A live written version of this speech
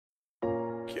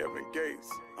Kevin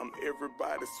Gates. I'm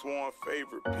everybody's sworn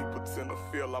favorite. People tend to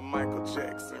feel I'm Michael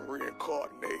Jackson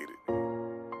reincarnated.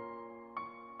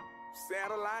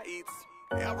 Satellites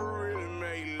never really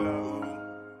made love.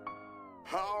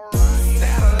 Alright.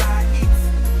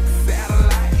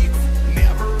 Satellites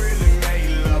never really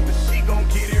made love, but she gon'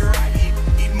 get it right.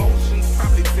 Emotions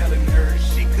probably telling her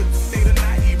she could stay the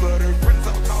night, but her friends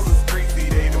all call us crazy.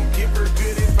 They don't give her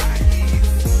good advice.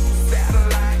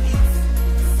 Satellites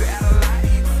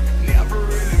never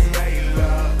really made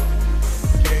love.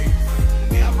 Yeah,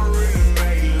 never really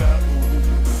made love.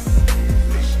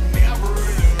 She never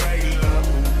really made love.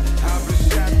 I've been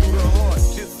shot through the heart,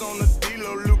 just on the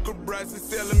D-Lo. Luca Bryce is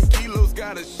selling kilos.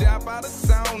 Got a shop out of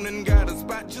town and got a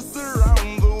spot just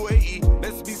around the way.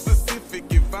 Let's be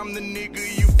specific, if I'm the nigga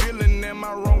you feeling, am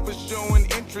I wrong for showing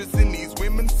interest in these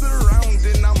women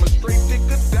surrounding? I'm a straight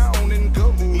digger down and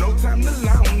go. No time to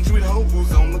lounge with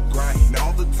hoes on the grind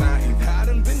all the time. I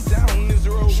done been down this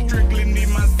road. Strictly need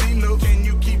my C-note. Can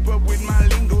you keep up with my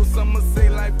lingo? Some say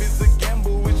life is a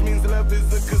gamble, which means love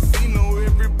is a casino.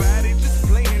 Everybody just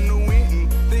playing to win.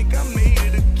 Think I made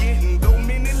it again. Though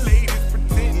many ladies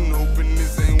pretending, hoping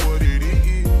this ain't what it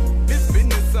is. This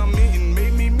business I'm in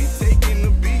made me taking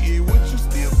a beat. Would you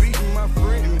still be my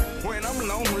friend when I'm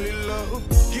lonely, love?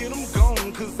 Get them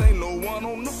gone, cause ain't no one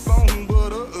on the phone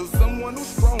but someone who's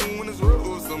strong when it's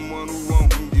real, someone who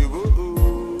won't give up.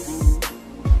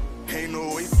 Ain't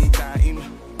no wasting time,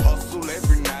 hustle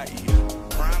every night,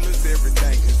 promise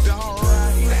everything is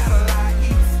alright.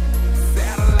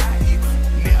 Satellites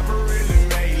never really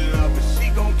made love, but she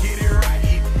gon' get it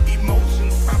right.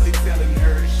 Emotions probably telling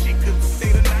her she could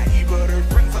stay the night, but her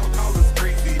friends all call us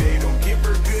crazy. They don't give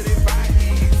her good advice.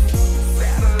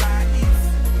 Satellites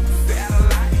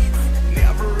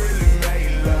never really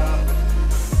made love.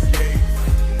 Yeah,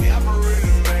 never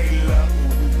really made love.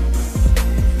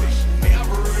 She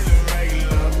never really made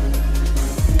love.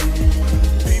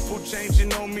 People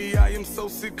changing on me, I am so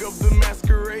sick of the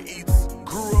masquerades.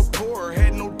 Grew up poor,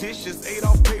 had no dishes, ate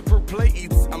off paper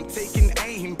plates. I'm taking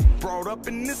aim, brought up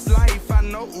in this life. I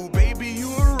know, baby, you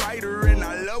a writer, and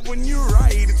I love when you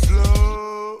write it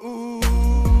slow.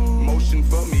 Motion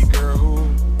for me, girl.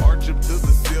 Arch up to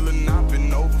the ceiling, I've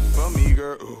been over for me,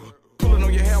 girl. Pulling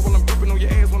on your hair while I'm gripping on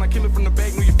your ass. When I kill it from the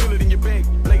back, know you feel it in your back.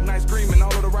 Late night screaming,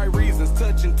 all of the right reasons.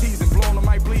 Touching, teasing, blowing on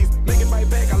my please. Make it bite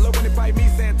back, I love when it bite me.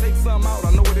 Saying take some out,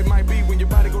 I know what it might be. When your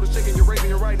body go to shaking, you're raising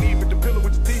your right knee. With the pillow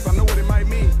with your teeth, I know what it might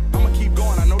mean. I'ma keep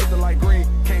going, I know that the light green.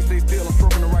 Can't stay still, I'm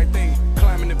stroking the right thing.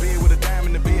 Climbing the bed with a dime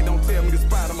in the bed. Don't tell me the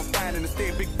spot, I'ma find in the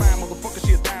stead. Big fine motherfucker,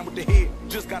 she a dime with the head.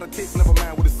 Just got a text, never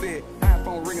mind what it said.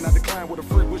 iPhone ringing, I decline with a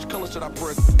freak. Which color should I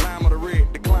press? Lime or the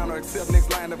red? Decline or accept,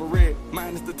 next line never read.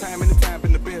 Mine is the time and the time.